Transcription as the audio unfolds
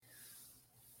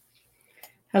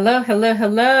Hello, hello,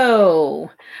 hello.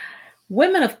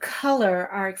 Women of color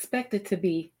are expected to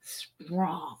be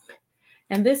strong.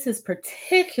 And this is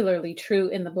particularly true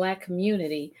in the Black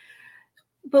community.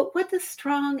 But what does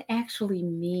strong actually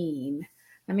mean?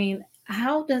 I mean,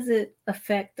 how does it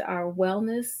affect our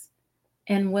wellness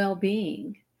and well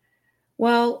being?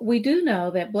 Well, we do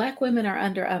know that Black women are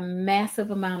under a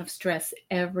massive amount of stress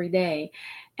every day.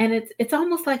 And it's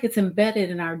almost like it's embedded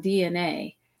in our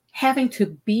DNA. Having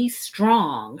to be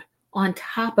strong on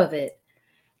top of it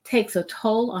takes a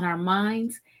toll on our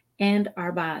minds and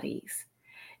our bodies.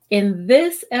 In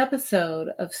this episode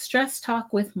of Stress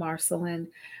Talk with Marceline,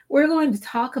 we're going to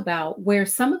talk about where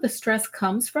some of the stress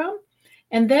comes from,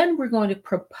 and then we're going to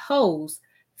propose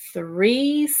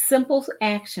three simple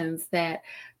actions that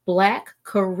Black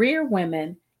career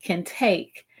women can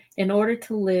take in order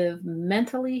to live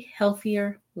mentally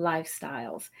healthier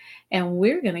lifestyles. And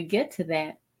we're going to get to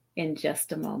that in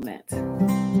just a moment.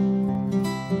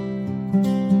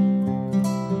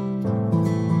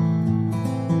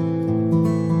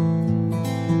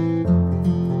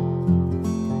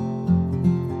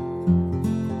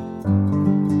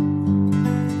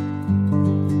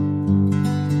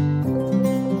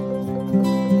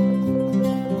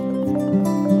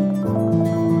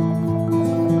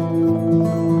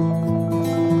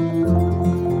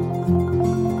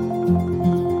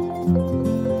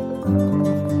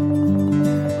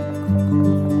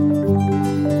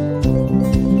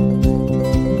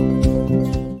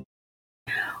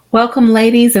 Welcome,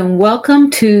 ladies, and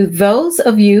welcome to those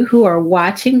of you who are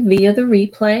watching via the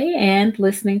replay and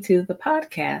listening to the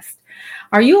podcast.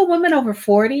 Are you a woman over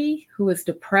 40 who is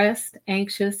depressed,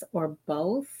 anxious, or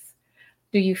both?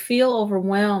 Do you feel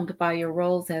overwhelmed by your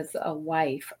roles as a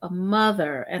wife, a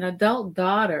mother, an adult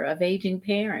daughter of aging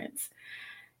parents?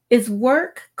 Is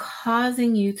work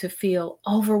causing you to feel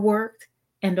overworked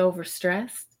and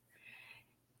overstressed?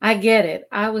 I get it.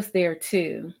 I was there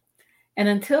too. And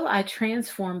until I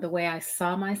transformed the way I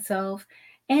saw myself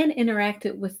and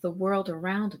interacted with the world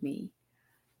around me,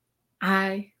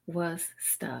 I was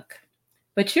stuck.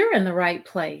 But you're in the right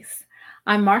place.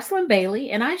 I'm Marceline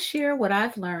Bailey, and I share what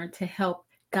I've learned to help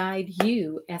guide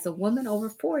you as a woman over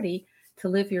 40 to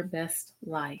live your best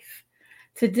life.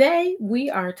 Today, we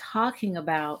are talking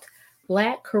about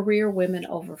Black career women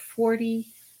over 40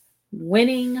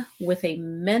 winning with a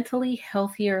mentally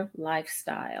healthier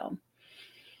lifestyle.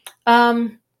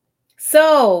 Um,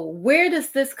 so where does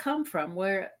this come from?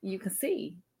 Where you can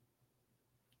see,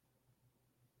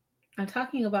 I'm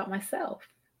talking about myself,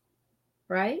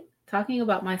 right? Talking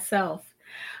about myself.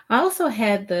 I also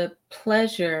had the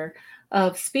pleasure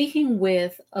of speaking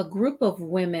with a group of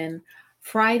women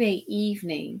Friday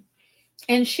evening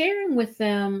and sharing with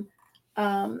them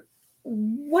um,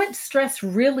 what stress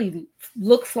really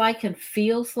looks like and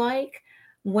feels like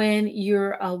when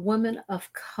you're a woman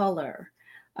of color.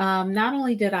 Not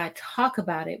only did I talk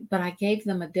about it, but I gave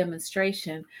them a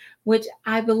demonstration, which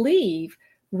I believe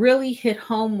really hit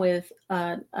home with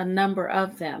a number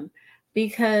of them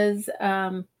because,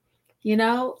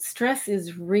 stress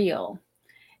is real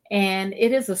and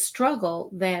it is a struggle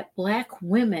that Black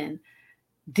women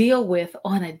deal with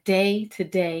on a day to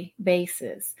day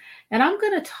basis. And I'm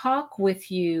going to talk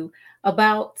with you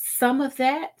about some of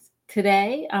that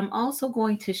today. I'm also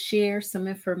going to share some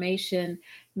information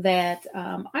that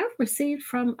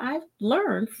I've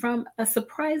learned from a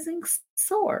surprising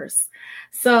source.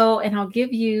 So, and I'll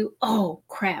give you, oh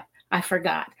crap, I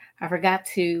forgot. I forgot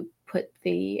to put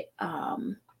the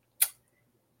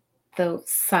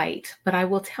site, but I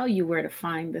will tell you where to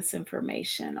find this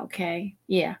information, okay?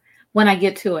 Yeah. When I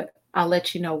get to it, I'll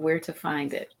let you know where to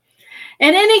find it.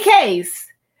 In any case,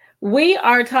 we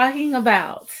are talking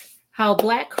about how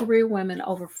Black career women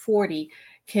over 40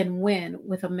 can win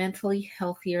with a mentally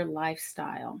healthier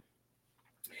lifestyle.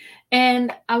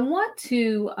 And I'm going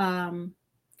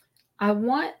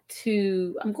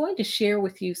to share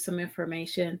with you some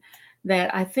information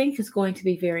that I think is going to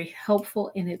be very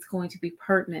helpful and it's going to be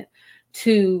pertinent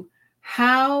to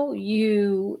how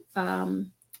you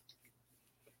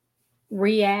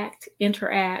react,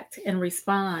 interact, and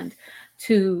respond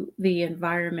to the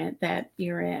environment that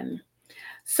you're in.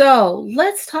 So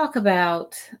let's talk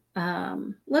about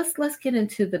let's get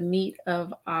into the meat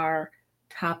of our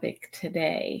topic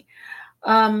today.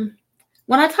 Um,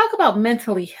 when I talk about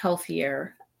mentally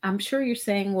healthier, I'm sure you're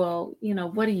saying, well,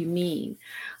 what do you mean?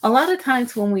 A lot of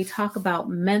times when we talk about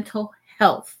mental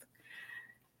health,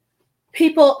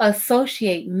 people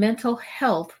associate mental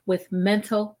health with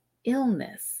mental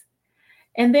illness.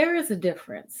 And there is a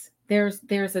difference.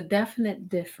 There's a definite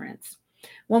difference.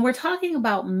 When we're talking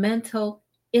about mental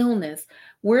illness,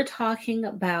 we're talking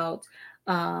about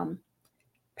um,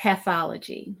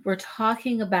 pathology. We're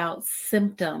talking about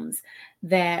symptoms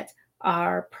that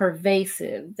are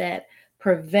pervasive, that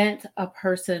prevent a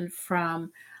person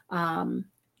from um,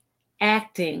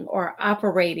 acting or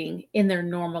operating in their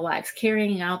normal lives,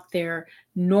 carrying out their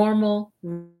normal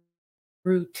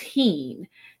routine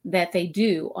that they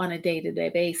do on a day to day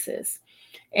basis.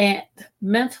 And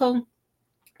mental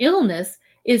illness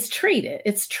is treated,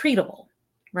 it's treatable,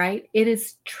 right? It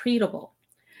is treatable.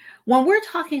 When we're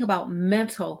talking about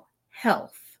mental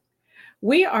health,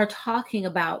 we are talking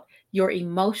about your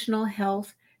emotional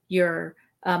health, your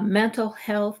mental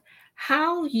health,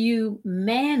 how you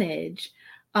manage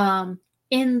um,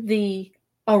 in the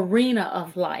arena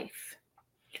of life,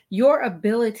 your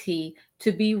ability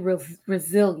to be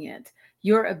resilient,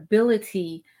 your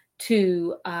ability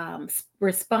to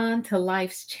respond to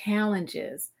life's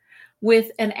challenges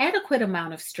with an adequate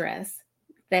amount of stress,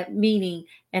 that meaning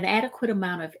an adequate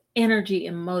amount of energy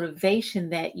and motivation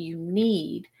that you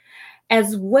need,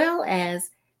 as well as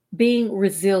being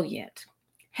resilient,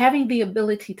 having the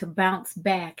ability to bounce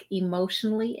back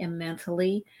emotionally and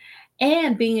mentally,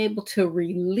 and being able to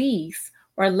release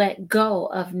or let go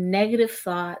of negative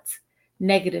thoughts,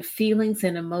 negative feelings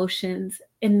and emotions,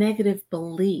 and negative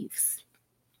beliefs.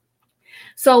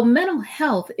 So, mental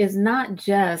health is not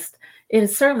just, it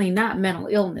is certainly not mental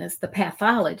illness, the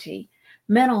pathology.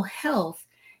 Mental health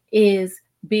is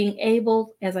being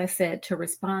able, as I said, to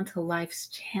respond to life's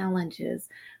challenges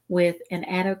with an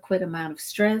adequate amount of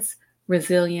stress,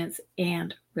 resilience,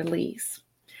 and release.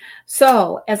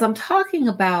 So, as I'm talking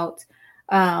about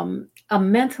a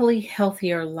mentally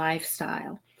healthier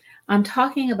lifestyle, I'm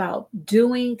talking about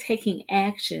taking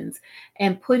actions,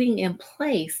 and putting in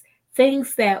place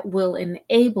things that will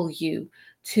enable you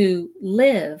to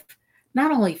live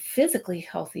not only physically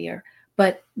healthier,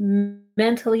 but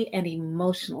mentally and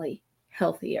emotionally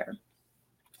healthier.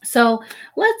 So,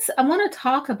 I want to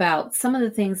talk about some of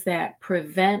the things that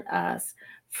prevent us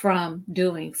from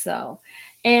doing so.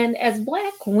 And as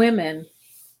Black women,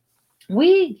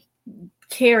 we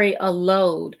carry a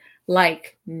load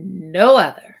like no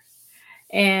other.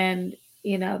 And,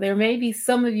 there may be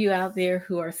some of you out there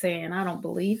who are saying, I don't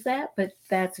believe that, but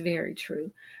that's very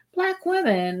true. Black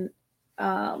women,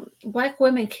 Black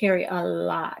women carry a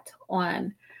lot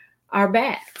on our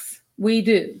backs. We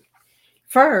do.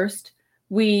 First,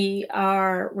 we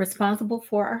are responsible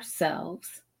for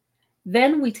ourselves.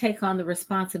 Then we take on the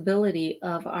responsibility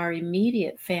of our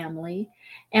immediate family,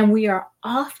 and we are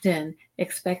often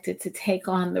expected to take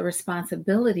on the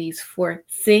responsibilities for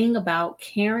seeing about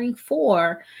caring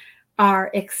for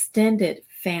our extended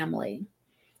family.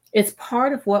 It's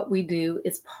part of what we do,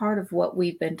 it's part of what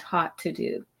we've been taught to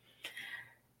do.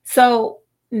 So,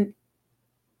 in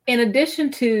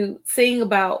addition to seeing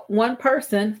about one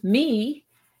person, me,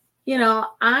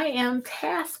 I am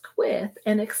tasked with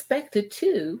and expected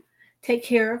to take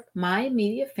care of my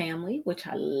immediate family, which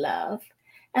I love,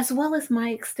 as well as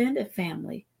my extended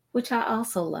family, which I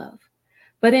also love.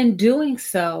 But in doing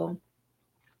so,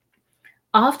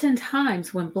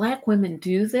 oftentimes when Black women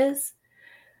do this,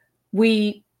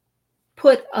 we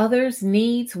put others'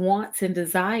 needs, wants, and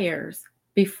desires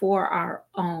before our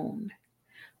own.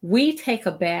 We take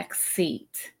a back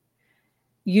seat,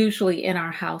 usually in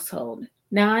our household.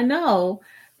 Now, I know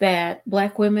that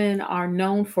Black women are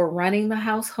known for running the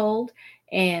household,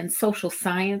 and social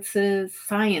sciences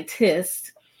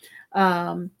scientists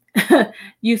um,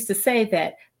 used to say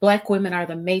that Black women are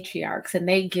the matriarchs and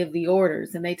they give the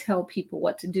orders and they tell people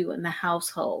what to do in the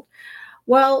household.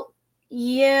 Well,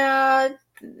 yeah,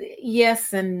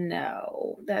 yes and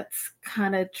no. That's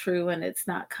kind of true and it's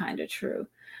not kind of true.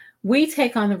 We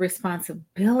take on the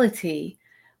responsibility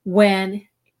when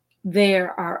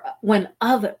when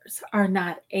others are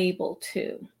not able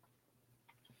to.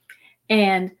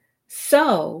 And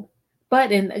so,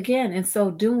 but in so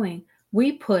doing,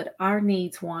 we put our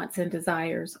needs, wants, and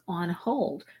desires on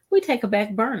hold. We take a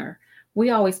back burner. We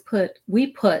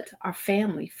put our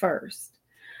family first.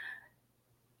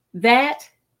 That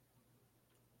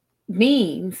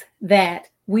means that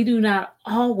we do not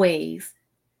always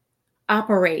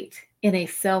operate in a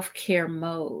self-care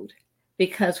mode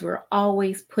because we're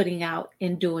always putting out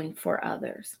and doing for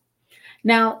others.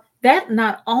 Now, that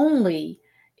not only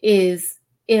is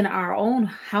in our own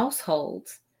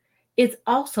households, it's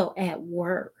also at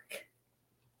work.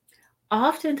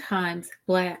 Oftentimes,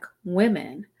 Black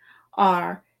women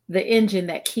are the engine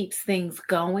that keeps things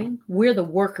going. We're the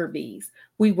worker bees.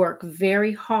 We work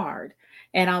very hard.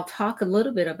 And I'll talk a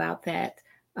little bit about that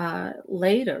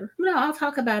later. No, I'll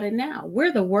talk about it now.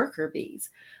 We're the worker bees.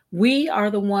 We are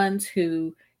the ones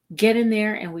who get in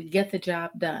there and we get the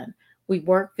job done. We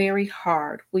work very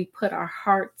hard. We put our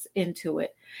hearts into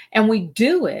it. And we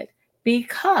do it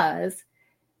because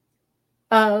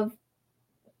of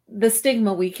the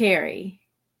stigma we carry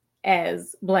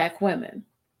as Black women.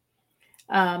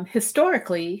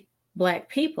 Historically, Black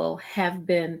people have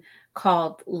been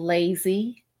called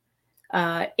lazy,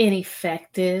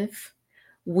 ineffective.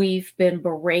 We've been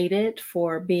berated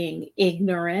for being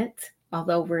ignorant,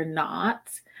 although we're not.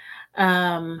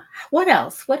 What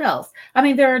else? What else? I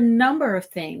mean, there are a number of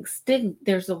things.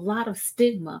 There's a lot of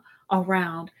stigma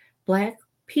around Black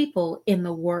people in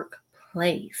the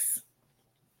workplace.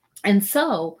 And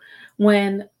so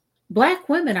when Black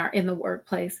women are in the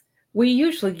workplace, we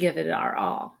usually give it our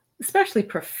all, especially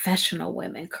professional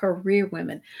women, career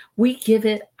women. We give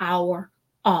it our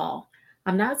all.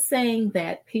 I'm not saying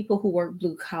that people who work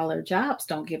blue collar jobs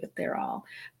don't give it their all,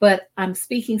 but I'm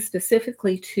speaking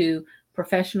specifically to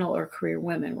professional or career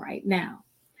women right now.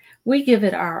 We give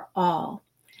it our all.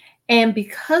 And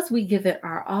because we give it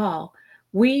our all,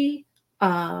 we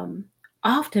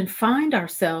often find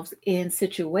ourselves in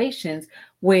situations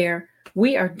where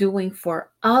we are doing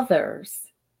for others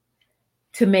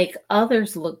to make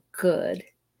others look good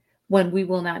when we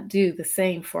will not do the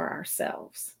same for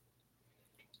ourselves.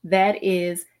 That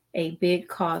is a big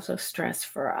cause of stress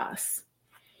for us.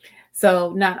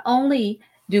 So not only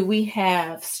do we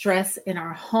have stress in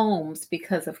our homes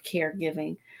because of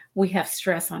caregiving, we have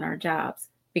stress on our jobs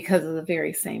because of the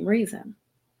very same reason.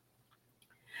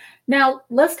 Now,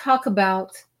 let's talk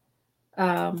about,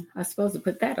 I suppose to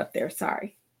put that up there,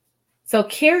 sorry. So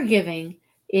caregiving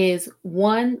is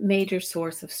one major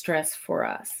source of stress for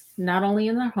us, not only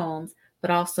in our homes,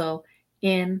 but also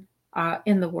in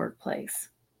the workplace.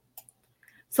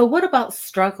 So what about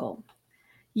struggle?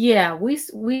 Yeah,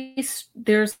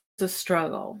 there's a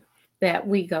struggle that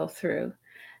we go through.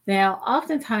 Now, the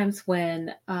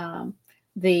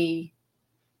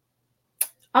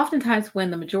oftentimes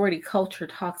when the majority culture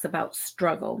talks about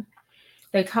struggle,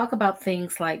 they talk about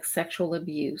things like sexual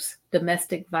abuse,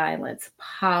 domestic violence,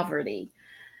 poverty,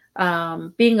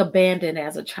 being abandoned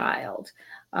as a child,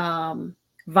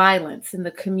 violence in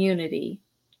the community.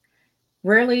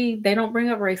 Rarely, they don't bring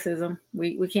up racism.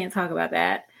 We can't talk about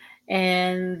that.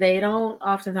 And they don't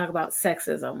often talk about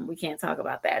sexism. We can't talk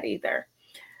about that either.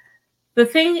 The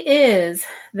thing is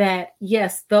that,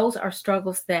 yes, those are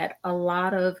struggles that a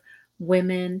lot of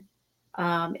women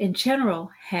in general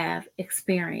have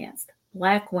experienced.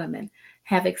 Black women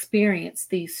have experienced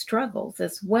these struggles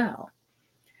as well.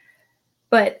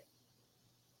 But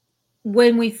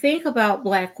when we think about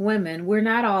Black women, we're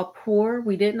not all poor.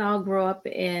 We didn't all grow up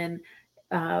in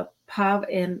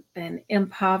in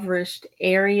impoverished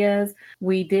areas.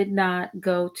 We did not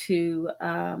go to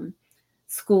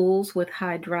schools with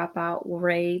high dropout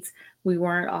rates. We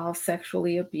weren't all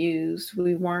sexually abused.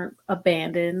 We weren't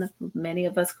abandoned. Many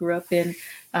of us grew up in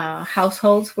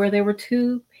households where there were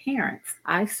two parents.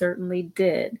 I certainly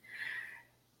did.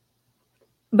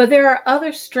 But there are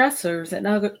other stressors and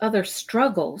other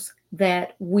struggles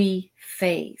that we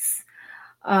face.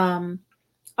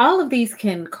 All of these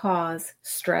can cause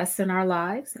stress in our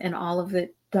lives, and all of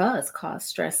it does cause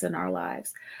stress in our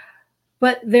lives.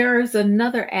 But there is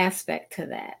another aspect to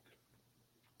that.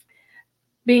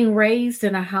 Being raised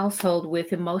in a household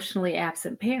with emotionally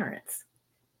absent parents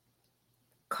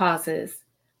causes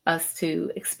us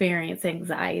to experience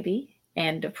anxiety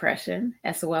and depression,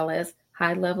 as well as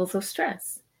high levels of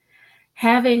stress.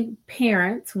 Having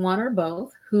parents, one or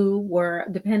both, who were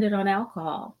dependent on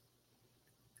alcohol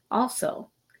also.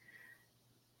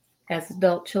 As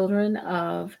adult children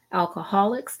of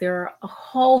alcoholics, there are a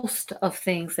host of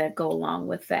things that go along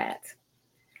with that.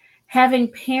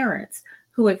 Having parents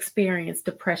who experience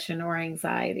depression or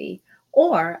anxiety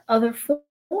or other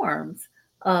forms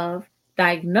of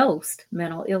diagnosed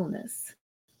mental illness.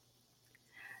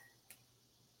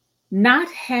 Not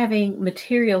having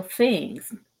material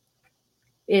things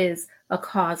is a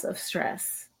cause of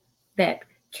stress that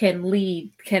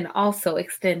can also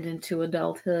extend into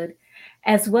adulthood,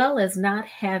 as well as not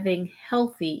having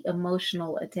healthy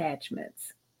emotional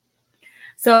attachments.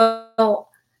 So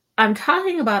I'm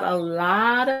talking about a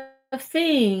lot of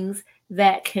things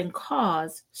that can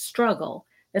cause struggle,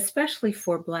 especially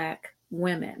for Black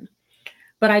women.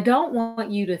 But I don't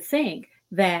want you to think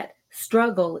that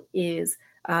struggle is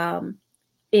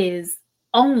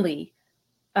only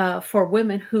for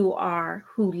women who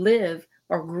live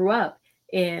or grew up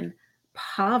in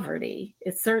poverty.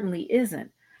 It certainly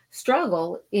isn't.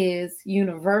 Struggle is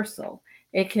universal.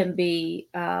 It can be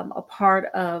a part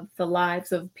of the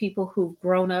lives of people who've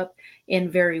grown up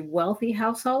in very wealthy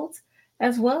households,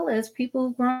 as well as people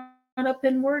who've grown up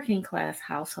in working class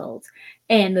households.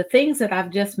 And the things that I've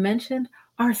just mentioned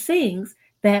are things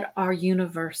that are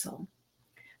universal.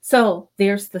 So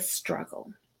there's the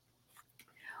struggle.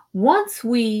 Once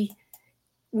we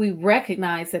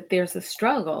recognize that there's a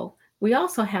struggle, we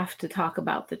also have to talk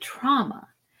about the trauma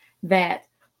that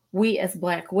we as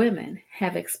Black women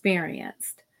have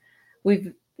experienced.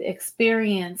 We've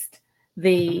experienced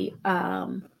we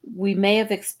may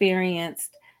have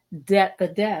experienced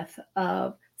the death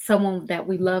of someone that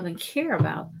we love and care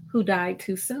about who died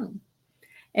too soon.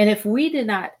 And if we did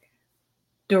not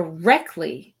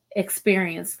directly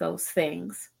experience those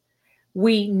things,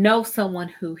 we know someone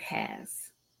who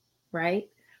has, right?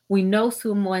 We know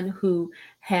someone who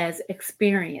has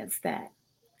experienced that.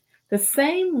 The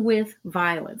same with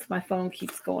violence. My phone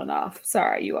keeps going off.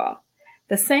 Sorry, you all.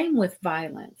 The same with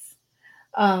violence.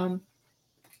 Um,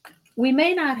 we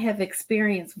may not have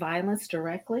experienced violence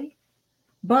directly,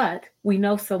 but we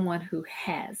know someone who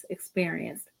has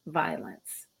experienced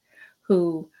violence,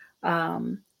 who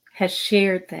has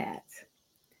shared that.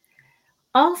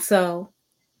 Also,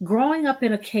 growing up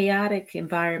in a chaotic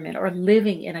environment or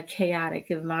living in a chaotic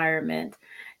environment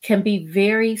can be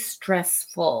very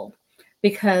stressful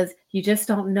because you just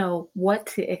don't know what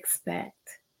to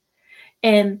expect.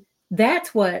 And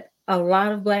that's what a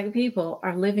lot of Black people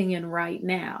are living in right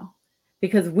now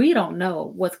because we don't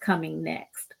know what's coming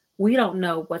next. We don't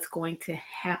know what's going to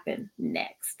happen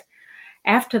next.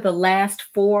 After the last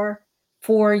 4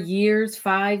 years,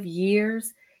 5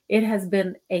 years, it has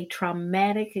been a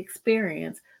traumatic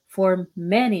experience for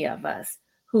many of us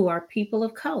who are people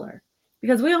of color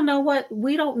because we don't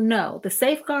know. The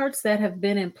safeguards that have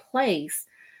been in place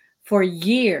for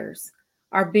years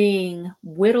are being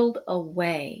whittled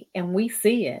away, and we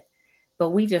see it, but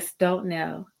we just don't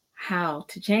know how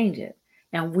to change it,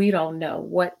 and we don't know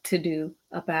what to do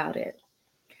about it.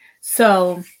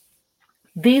 So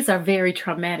these are very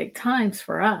traumatic times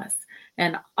for us,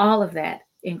 and all of that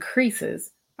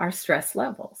increases our stress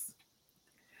levels.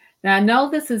 Now, I know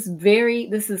this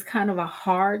is kind of a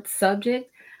hard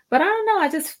subject, but I don't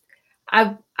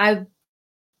know. I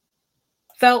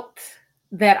felt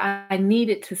that I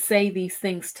needed to say these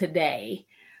things today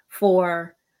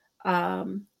for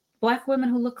um, Black women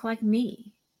who look like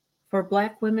me, for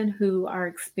Black women who are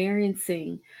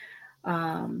experiencing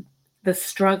um, the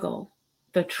struggle,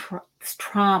 the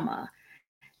trauma,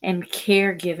 and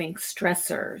caregiving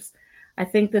stressors. I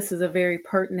think this is a very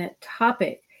pertinent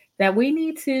topic that we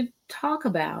need to talk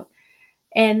about.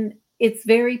 And it's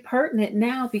very pertinent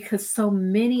now because so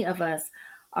many of us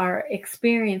are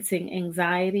experiencing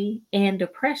anxiety and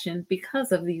depression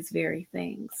because of these very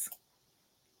things.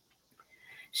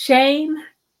 Shame,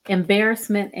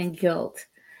 embarrassment, and guilt.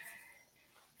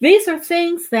 These are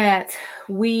things that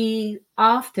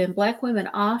Black women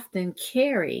often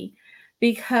carry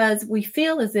because we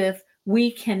feel as if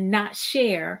we cannot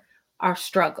share our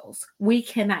struggles. We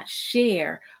cannot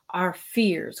share our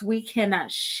fears. We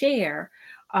cannot share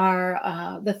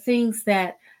the things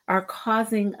that are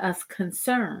causing us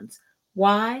concerns.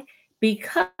 Why?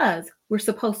 Because we're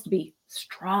supposed to be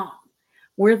strong.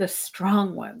 We're the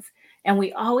strong ones. And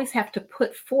we always have to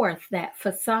put forth that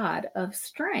facade of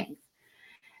strength.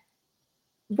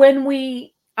 When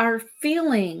we are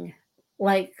feeling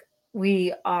like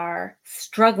we are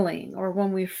struggling or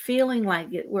when we're feeling like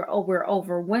we're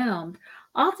overwhelmed,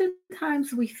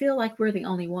 oftentimes we feel like we're the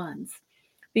only ones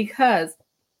because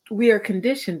we are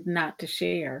conditioned not to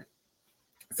share.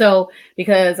 So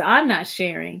because I'm not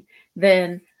sharing,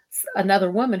 then another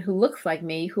woman who looks like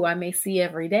me, who I may see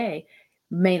every day,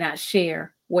 may not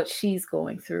share what she's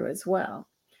going through as well.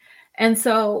 And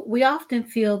so we often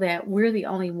feel that we're the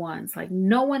only ones, like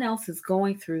no one else is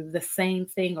going through the same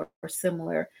thing or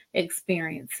similar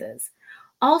experiences.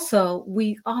 Also,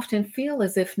 we often feel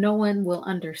as if no one will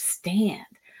understand.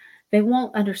 They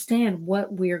won't understand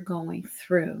what we're going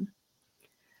through.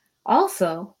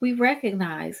 Also, we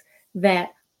recognize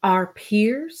that our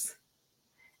peers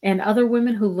and other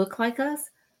women who look like us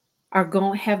are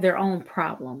going to have their own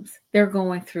problems. They're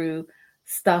going through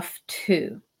stuff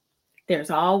too. There's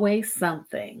always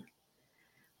something.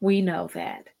 We know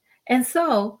that. And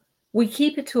so we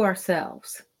keep it to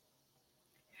ourselves.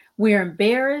 We're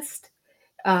embarrassed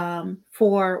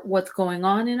for what's going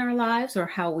on in our lives or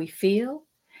how we feel.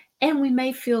 And we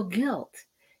may feel guilt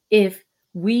if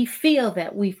we feel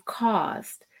that we've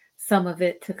caused some of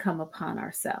it to come upon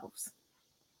ourselves.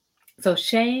 So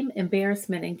shame,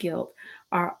 embarrassment, and guilt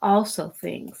are also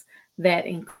things that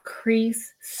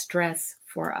increase stress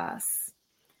for us.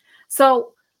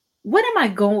 So where am I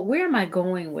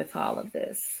going with all of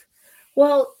this?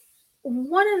 Well,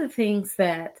 one of the things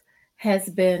that has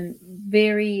been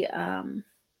very,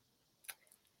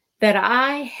 that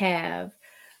I have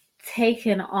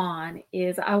taken on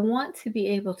is I want to be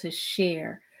able to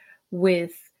share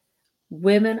with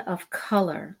women of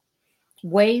color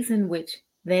ways in which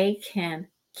they can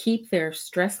keep their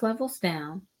stress levels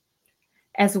down,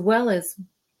 as well as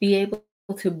be able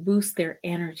to boost their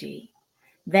energy.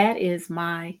 That is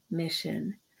my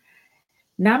mission,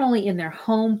 not only in their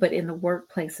home, but in the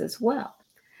workplace as well.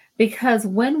 Because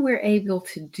when we're able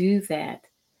to do that,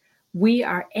 we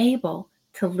are able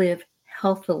to live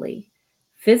healthily,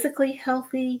 physically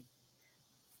healthy,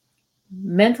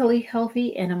 mentally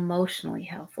healthy, and emotionally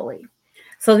healthily.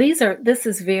 So this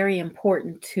is very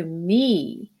important to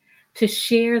me to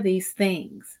share these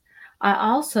things. I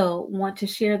also want to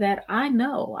share that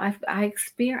I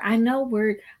experience I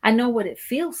know what it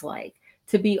feels like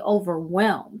to be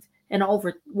overwhelmed and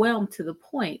overwhelmed to the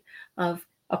point of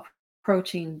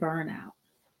approaching burnout.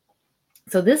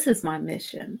 So this is my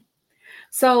mission.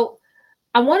 So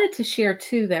I wanted to share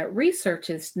too that research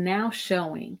is now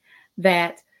showing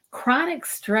that chronic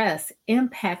stress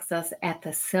impacts us at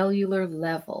the cellular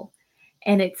level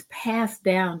and it's passed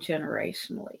down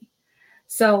generationally.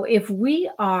 So if we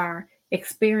are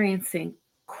experiencing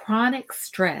chronic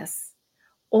stress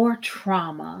or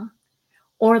trauma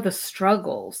or the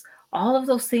struggles, all of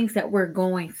those things that we're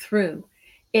going through,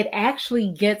 it actually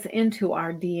gets into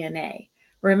our DNA.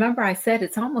 Remember, I said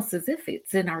it's almost as if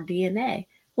it's in our DNA.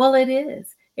 Well, it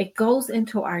is. It goes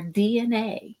into our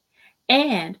DNA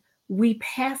and we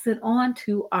pass it on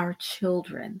to our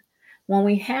children. When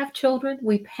we have children,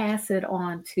 we pass it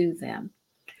on to them.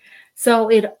 So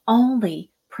it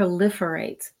only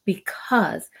proliferates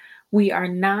because we are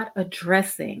not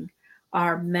addressing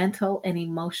our mental and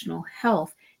emotional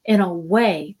health in a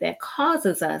way that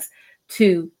causes us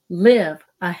to live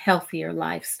a healthier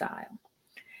lifestyle.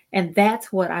 And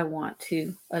that's what I want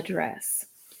to address.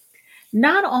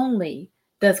 Not only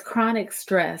does chronic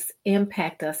stress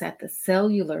impact us at the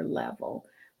cellular level,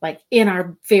 like in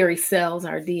our very cells,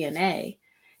 our DNA,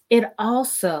 it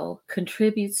also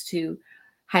contributes to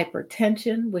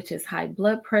hypertension, which is high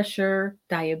blood pressure,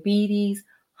 diabetes,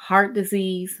 heart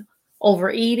disease,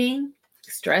 overeating,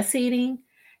 stress eating,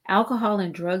 alcohol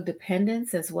and drug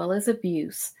dependence, as well as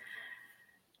abuse,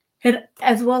 and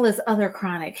as well as other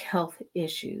chronic health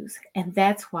issues. And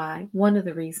that's why one of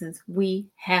the reasons we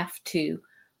have to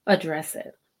address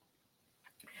it.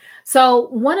 So,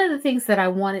 one of the things that I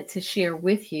wanted to share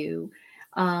with you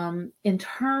in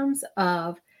terms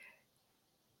of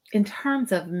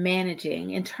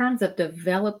managing, in terms of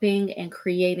developing and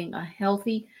creating a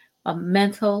healthy, a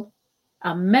mental,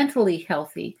 a mentally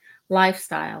healthy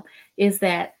lifestyle is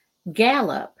that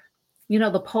Gallup,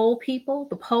 the poll people,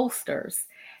 the pollsters,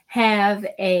 have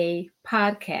a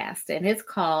podcast and it's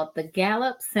called the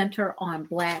Gallup Center on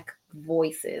Black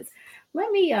Voices.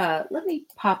 Let me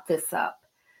pop this up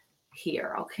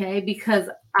here, okay? Because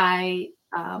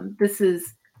this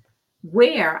is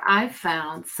where I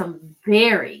found some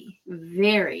very,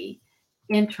 very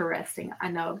interesting. I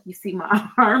know you see my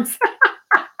arms.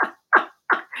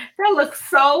 That looks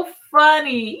so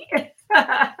funny.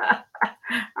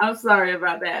 I'm sorry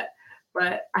about that,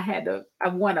 but I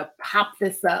want to pop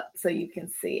this up so you can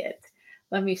see it.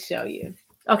 Let me show you.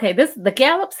 Okay, the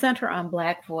Gallup Center on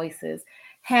Black Voices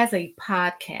has a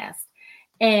podcast,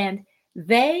 and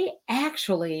they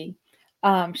actually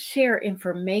share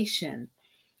information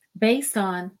based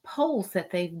on polls that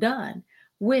they've done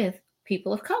with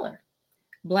people of color,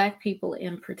 Black people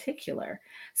in particular.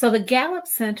 So the Gallup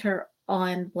Center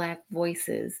on Black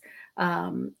Voices,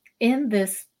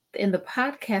 in the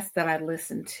podcast that I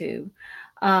listened to,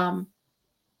 um,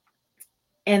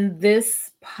 and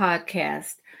this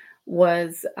podcast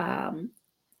was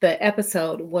the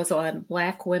episode was on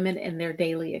Black women and their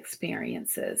daily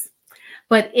experiences.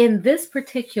 But in this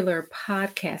particular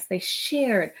podcast, they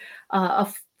shared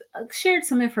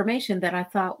some information that I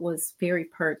thought was very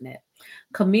pertinent.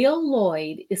 Camille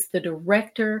Lloyd is the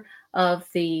director of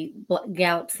the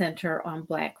Gallup Center on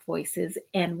Black Voices,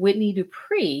 and Whitney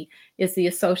Dupree is the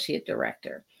associate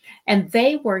director. And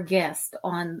they were guests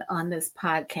on this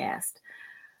podcast.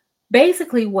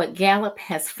 Basically, what Gallup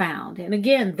has found, and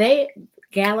again,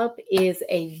 Gallup is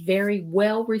a very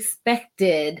well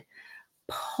respected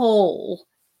poll.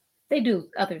 They do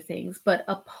other things, but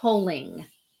a polling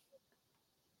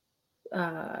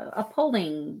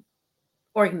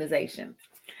organization.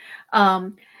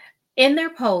 Um, in their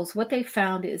polls, what they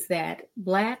found is that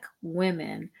Black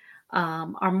women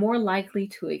are more likely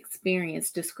to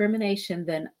experience discrimination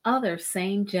than other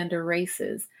same gender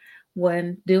races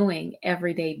when doing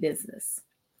everyday business.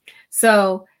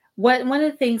 So, one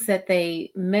of the things that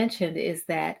they mentioned is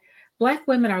that Black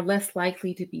women are less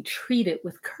likely to be treated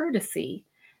with courtesy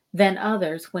than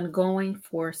others when going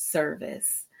for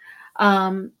service.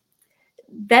 Um,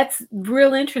 that's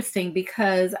real interesting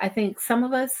because I think some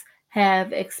of us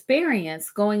have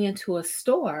experienced going into a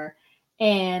store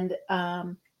and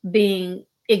being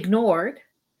ignored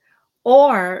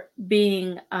or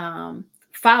being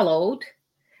followed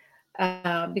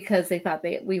because they thought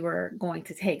that we were going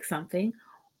to take something,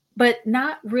 but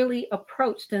not really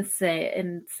approached and said,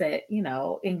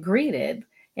 and greeted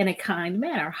in a kind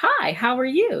manner. Hi, how are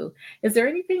you? Is there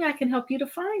anything I can help you to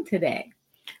find today?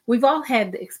 We've all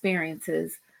had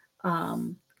experiences,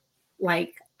 um,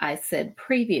 like I said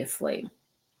previously.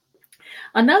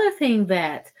 Another thing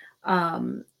that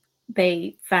um,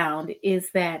 they found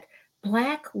is that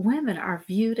Black women are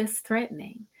viewed as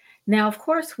threatening. Now, of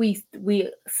course, we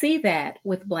see that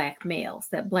with Black males,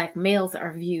 that Black males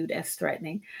are viewed as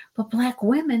threatening, but Black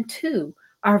women too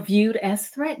are viewed as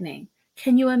threatening.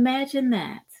 Can you imagine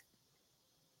that?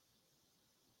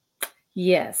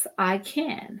 Yes, I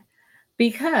can.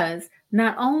 Because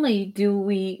not only do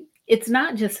we, it's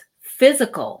not just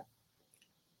physical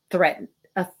threat,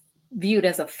 uh, viewed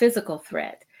as a physical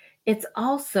threat, it's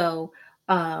also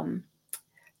um,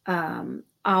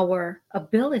 our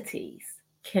abilities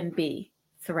can be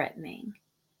threatening,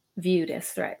 viewed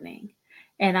as threatening.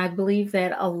 And I believe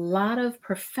that a lot of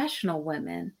professional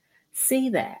women see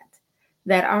that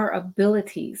our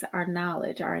abilities, our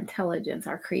knowledge, our intelligence,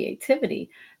 our creativity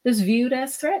is viewed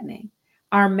as threatening.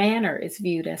 Our manner is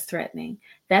viewed as threatening.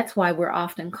 That's why we're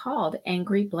often called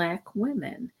angry Black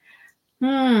women.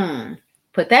 Hmm.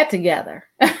 Put that together.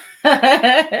 Put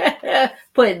that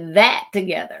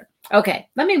together. Okay,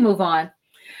 let me move on.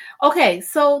 Okay,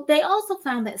 so they also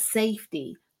found that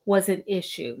safety was an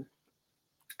issue,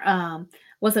 um,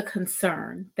 was a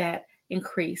concern that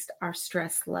increased our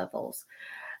stress levels.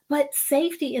 But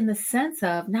safety in the sense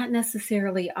of not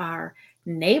necessarily our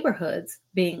neighborhoods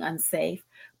being unsafe,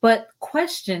 but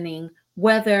questioning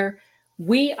whether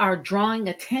we are drawing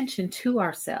attention to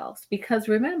ourselves. Because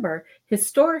remember,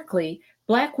 historically,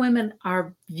 Black women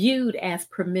are viewed as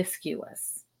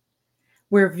promiscuous.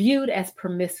 We're viewed as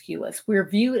promiscuous. We're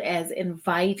viewed as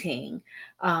inviting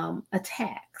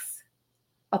attacks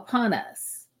upon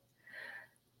us.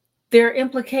 There are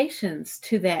implications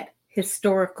to that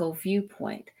historical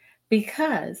viewpoint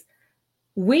because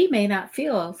we may not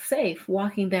feel safe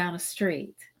walking down a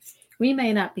street. We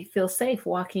may not feel safe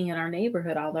walking in our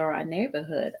neighborhood, although our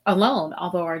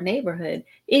neighborhood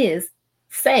is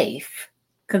safe,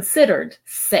 considered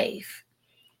safe.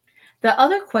 The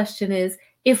other question is,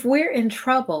 if we're in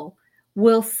trouble,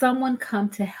 will someone come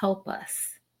to help us?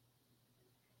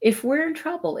 If we're in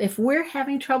trouble, if we're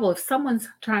having trouble, if someone's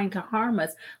trying to harm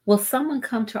us, will someone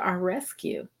come to our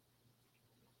rescue?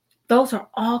 Those are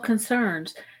all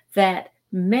concerns that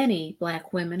many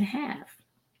Black women have.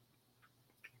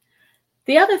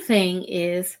 The other thing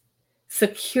is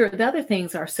the other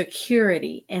things are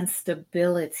security and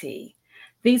stability.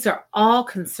 These are all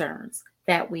concerns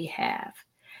that we have.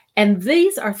 And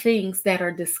these are things that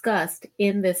are discussed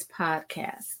in this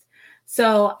podcast.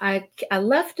 So I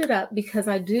left it up because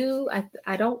I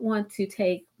don't want to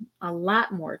take a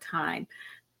lot more time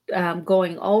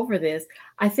going over this.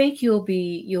 I think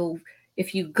you'll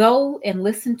if you go and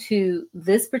listen to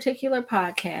this particular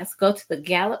podcast, go to the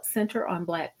Gallup Center on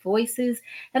Black Voices,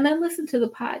 and then listen to the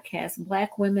podcast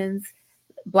Black Women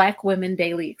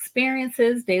Daily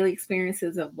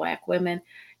Experiences of Black Women.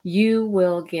 You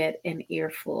will get an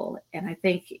earful, and I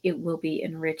think it will be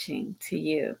enriching to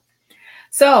you.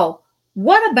 So,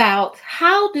 what about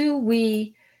how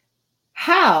in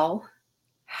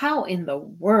the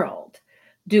world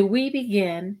do we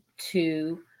begin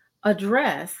to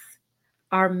address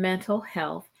our mental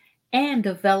health and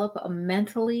develop a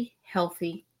mentally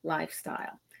healthy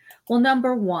lifestyle? Well,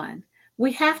 number one,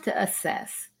 we have to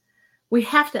assess. We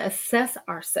have to assess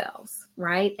ourselves,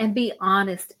 right? And be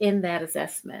honest in that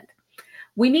assessment.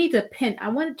 We need to I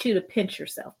want you to pinch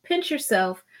yourself. Pinch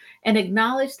yourself and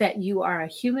acknowledge that you are a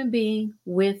human being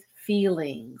with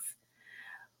feelings.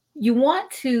 You want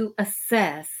to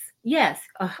assess, yes,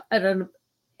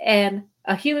 and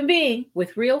a human being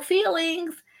with real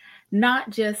feelings, not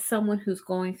just someone who's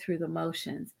going through the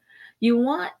motions. You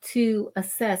want to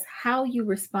assess how you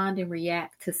respond and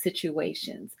react to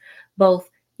situations, both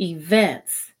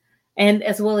events and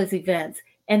as well as events,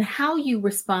 and how you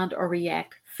respond or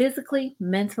react physically,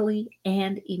 mentally,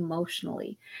 and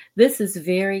emotionally. This is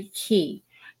very key.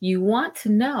 You want to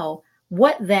know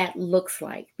what that looks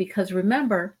like because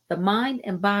remember, the mind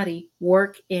and body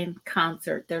work in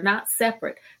concert. They're not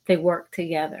separate, they work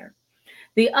together.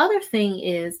 The other thing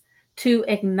is to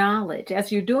acknowledge,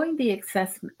 as you're doing the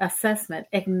assessment,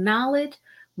 acknowledge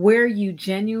where you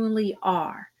genuinely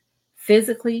are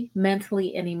physically,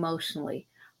 mentally, and emotionally.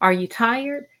 Are you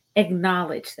tired?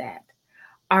 Acknowledge that.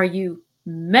 Are you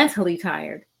mentally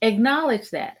tired? Acknowledge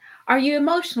that. Are you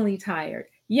emotionally tired?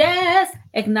 Yes,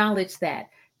 acknowledge that.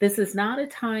 This is not a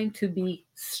time to be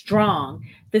strong.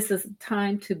 This is a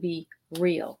time to be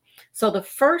real. So the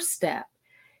first step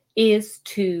is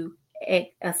to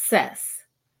assess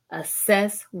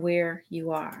where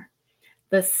you are.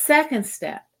 The second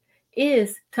step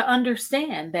is to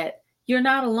understand that you're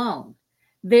not alone.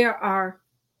 There are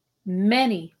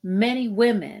many, many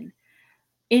women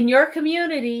in your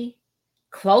community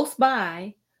close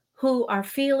by who are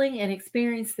feeling and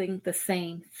experiencing the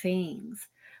same things.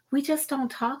 We just don't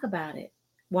talk about it.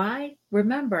 Why?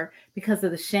 Remember, because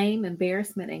of the shame,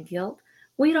 embarrassment, and guilt,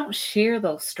 we don't share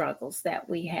those struggles that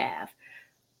we have,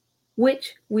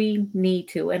 which we need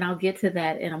to. And I'll get to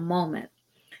that in a moment.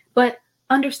 But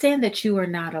understand that you are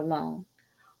not alone.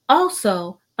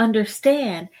 Also,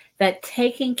 understand that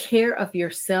taking care of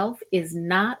yourself is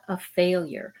not a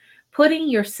failure. Putting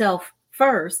yourself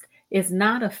first is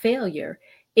not a failure.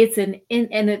 And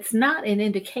it's not an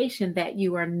indication that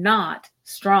you are not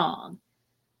strong.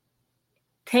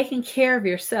 Taking care of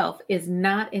yourself is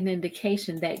not an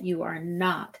indication that you are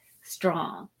not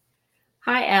strong.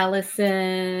 Hi,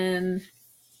 Allison.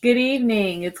 Good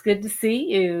evening. It's good to see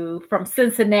you from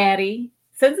Cincinnati,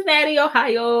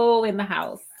 Ohio, in the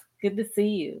house. Good to see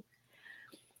you.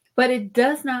 But it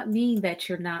does not mean that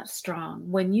you're not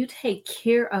strong. When you take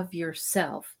care of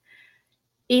yourself,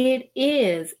 it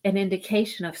is an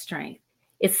indication of strength.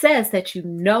 It says that you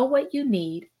know what you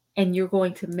need and you're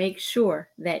going to make sure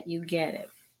that you get it.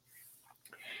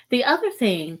 The other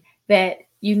thing that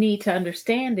you need to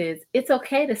understand is it's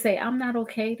okay to say, I'm not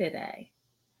okay today.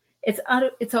 It's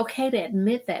okay to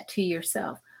admit that to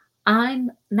yourself.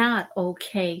 I'm not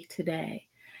okay today.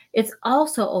 It's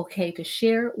also okay to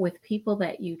share with people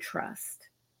that you trust.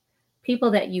 People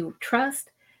that you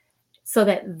trust so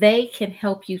that they can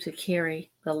help you to carry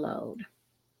the load.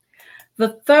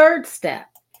 The third step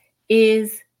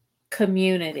is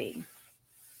community.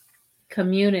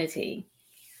 Community.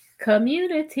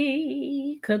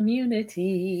 Community,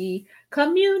 community,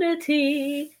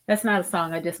 community. That's not a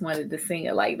song. I just wanted to sing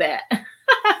it like that.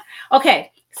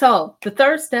 Okay, so the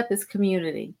third step is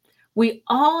community. We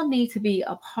all need to be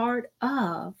a part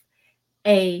of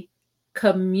a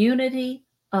community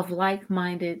of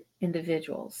like-minded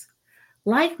individuals,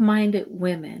 like-minded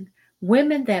women,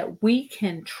 women that we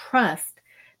can trust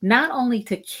not only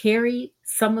to carry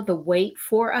some of the weight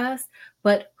for us,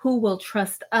 but who will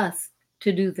trust us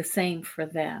to do the same for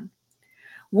them.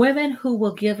 Women who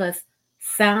will give us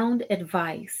sound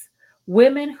advice,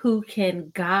 women who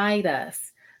can guide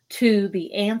us to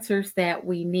the answers that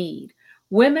we need,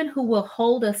 women who will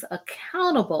hold us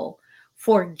accountable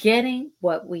for getting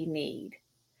what we need.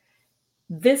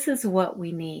 This is what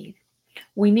we need.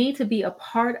 We need to be a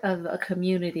part of a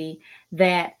community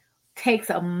that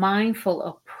takes a mindful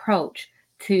approach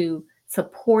to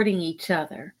supporting each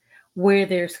other, where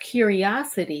there's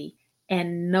curiosity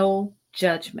and no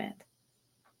judgment.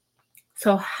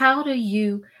 So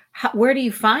where do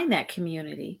you find that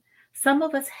community? Some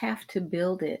of us have to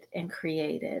build it and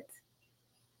create it.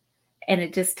 And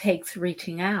it just takes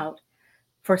reaching out.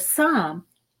 For some,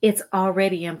 it's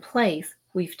already in place.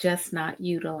 We've just not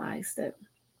utilized it.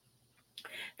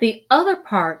 The other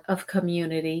part of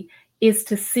community is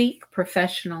to seek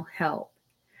professional help.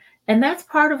 And that's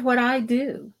part of what I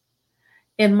do.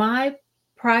 In my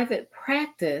private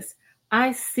practice,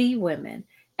 I see women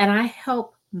and I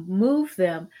help move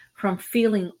them from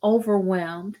feeling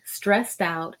overwhelmed, stressed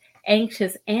out,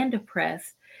 anxious, and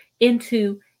depressed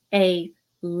into a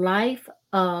life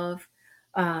of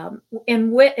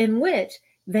in which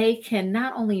they can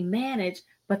not only manage,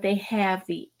 but they have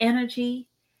the energy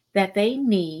that they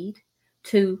need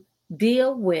to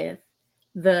deal with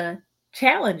the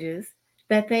challenges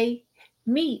that they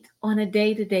meet on a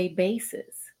day-to-day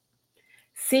basis.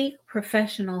 Seek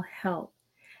professional help.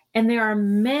 And there are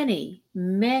many,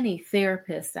 many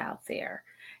therapists out there.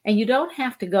 And you don't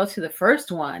have to go to the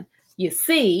first one you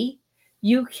see.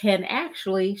 You can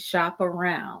actually shop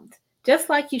around. Just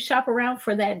like you shop around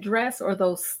for that dress or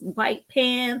those white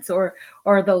pants or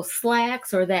those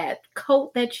slacks or that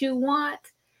coat that you want,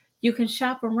 you can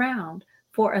shop around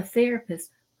for a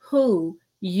therapist who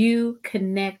you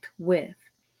connect with.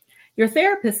 Your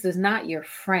therapist is not your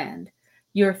friend.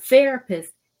 Your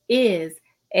therapist is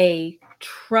a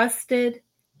trusted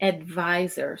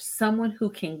advisor, someone who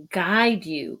can guide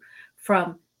you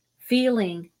from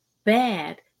feeling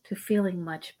bad to feeling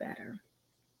much better.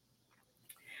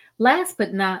 Last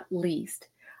but not least,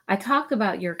 I talked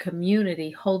about your community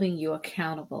holding you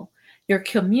accountable. Your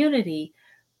community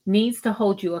needs to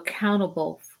hold you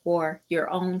accountable for your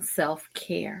own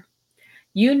self-care.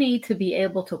 You need to be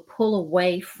able to pull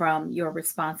away from your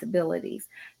responsibilities,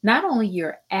 not only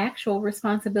your actual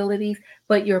responsibilities,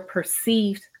 but your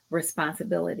perceived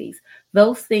responsibilities,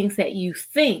 those things that you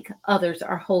think others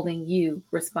are holding you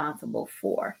responsible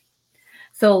for.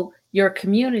 So your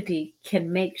community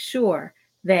can make sure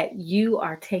that you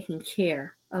are taking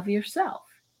care of yourself.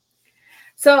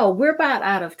 So we're about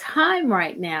out of time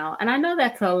right now. And I know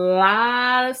that's a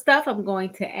lot of stuff. I'm going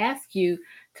to ask you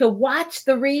to watch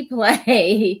the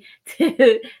replay,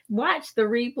 to watch the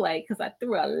replay, because I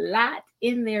threw a lot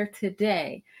in there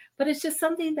today. But it's just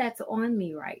something that's on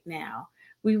me right now.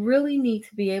 We really need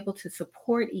to be able to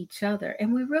support each other.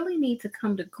 And we really need to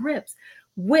come to grips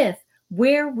with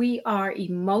where we are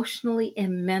emotionally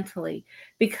and mentally,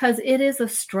 because it is a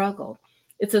struggle.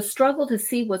 It's a struggle to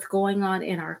see what's going on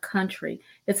in our country.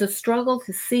 It's a struggle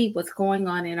to see what's going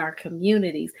on in our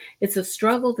communities. It's a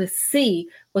struggle to see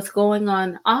what's going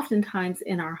on oftentimes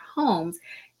in our homes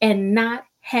and not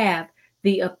have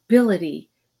the ability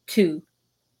to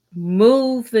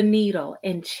move the needle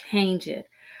and change it.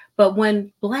 But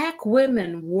when Black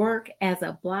women work as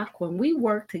a block, when we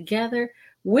work together,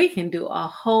 we can do a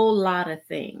whole lot of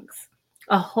things.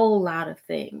 A whole lot of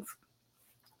things.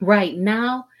 Right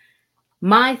now,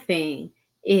 my thing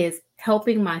is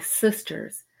helping my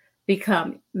sisters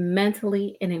become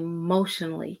mentally and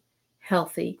emotionally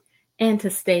healthy and to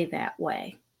stay that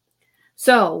way.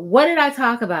 So, what did I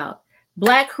talk about?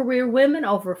 Black career women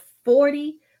over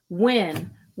 40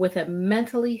 win with a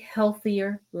mentally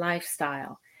healthier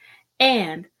lifestyle.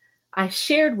 And I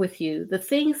shared with you the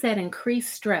things that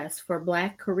increase stress for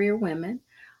Black career women.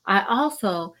 I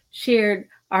also shared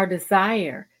our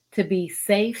desire to be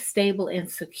safe, stable, and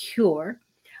secure.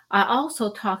 I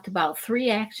also talked about 3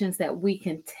 actions that we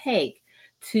can take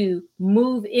to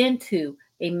move into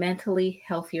a mentally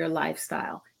healthier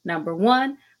lifestyle. Number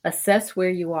 1, assess where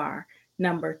you are.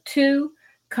 Number 2,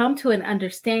 come to an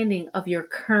understanding of your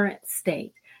current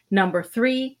state. Number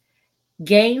 3,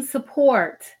 gain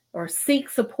support or seek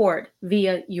support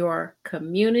via your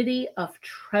community of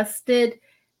trusted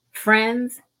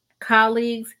friends,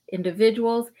 colleagues,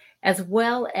 individuals, as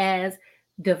well as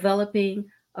developing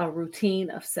a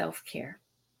routine of self-care.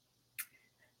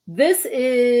 This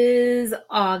is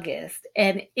August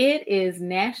and it is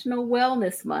National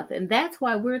Wellness Month, and that's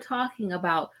why we're talking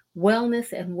about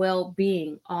wellness and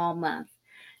well-being all month.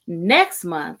 Next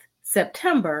month,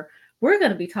 September, we're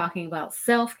going to be talking about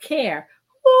self-care.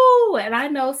 Ooh, and I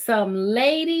know some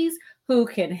ladies who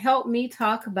can help me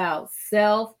talk about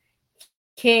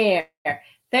self-care.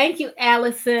 Thank you,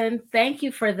 Allison. Thank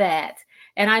you for that.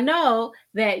 And I know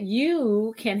that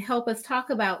you can help us talk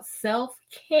about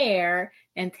self-care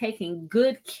and taking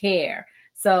good care.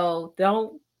 So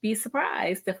don't be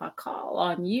surprised if I call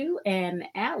on you and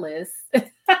Alice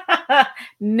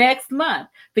next month,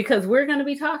 because we're going to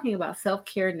be talking about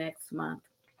self-care next month.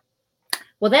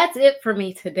 Well, that's it for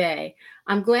me today.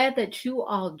 I'm glad that you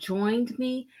all joined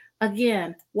me.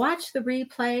 Again, watch the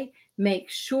replay. Make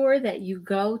sure that you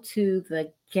go to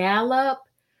the Gallup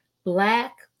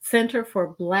Black Center for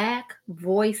Black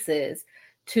Voices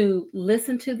to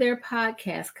listen to their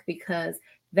podcast, because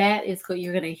that is good.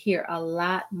 You're going to hear a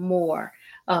lot more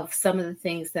of some of the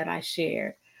things that I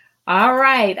shared. All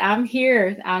right, I'm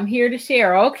here. I'm here to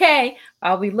share. Okay,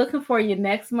 I'll be looking for you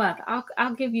next month.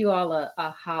 I'll give you all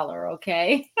a holler.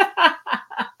 Okay,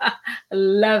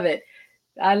 love it.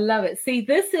 I love it. See,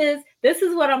 this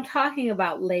is what I'm talking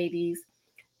about, ladies.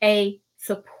 A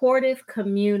supportive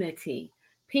community,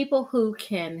 people who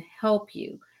can help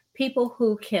you, people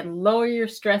who can lower your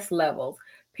stress levels,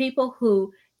 people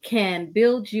who can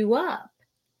build you up,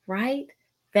 right?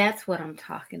 That's what I'm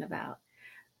talking about.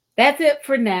 That's it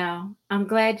for now. I'm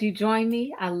glad you joined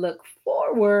me. I look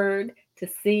forward to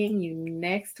seeing you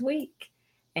next week.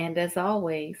 And as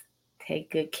always,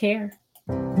 take good care.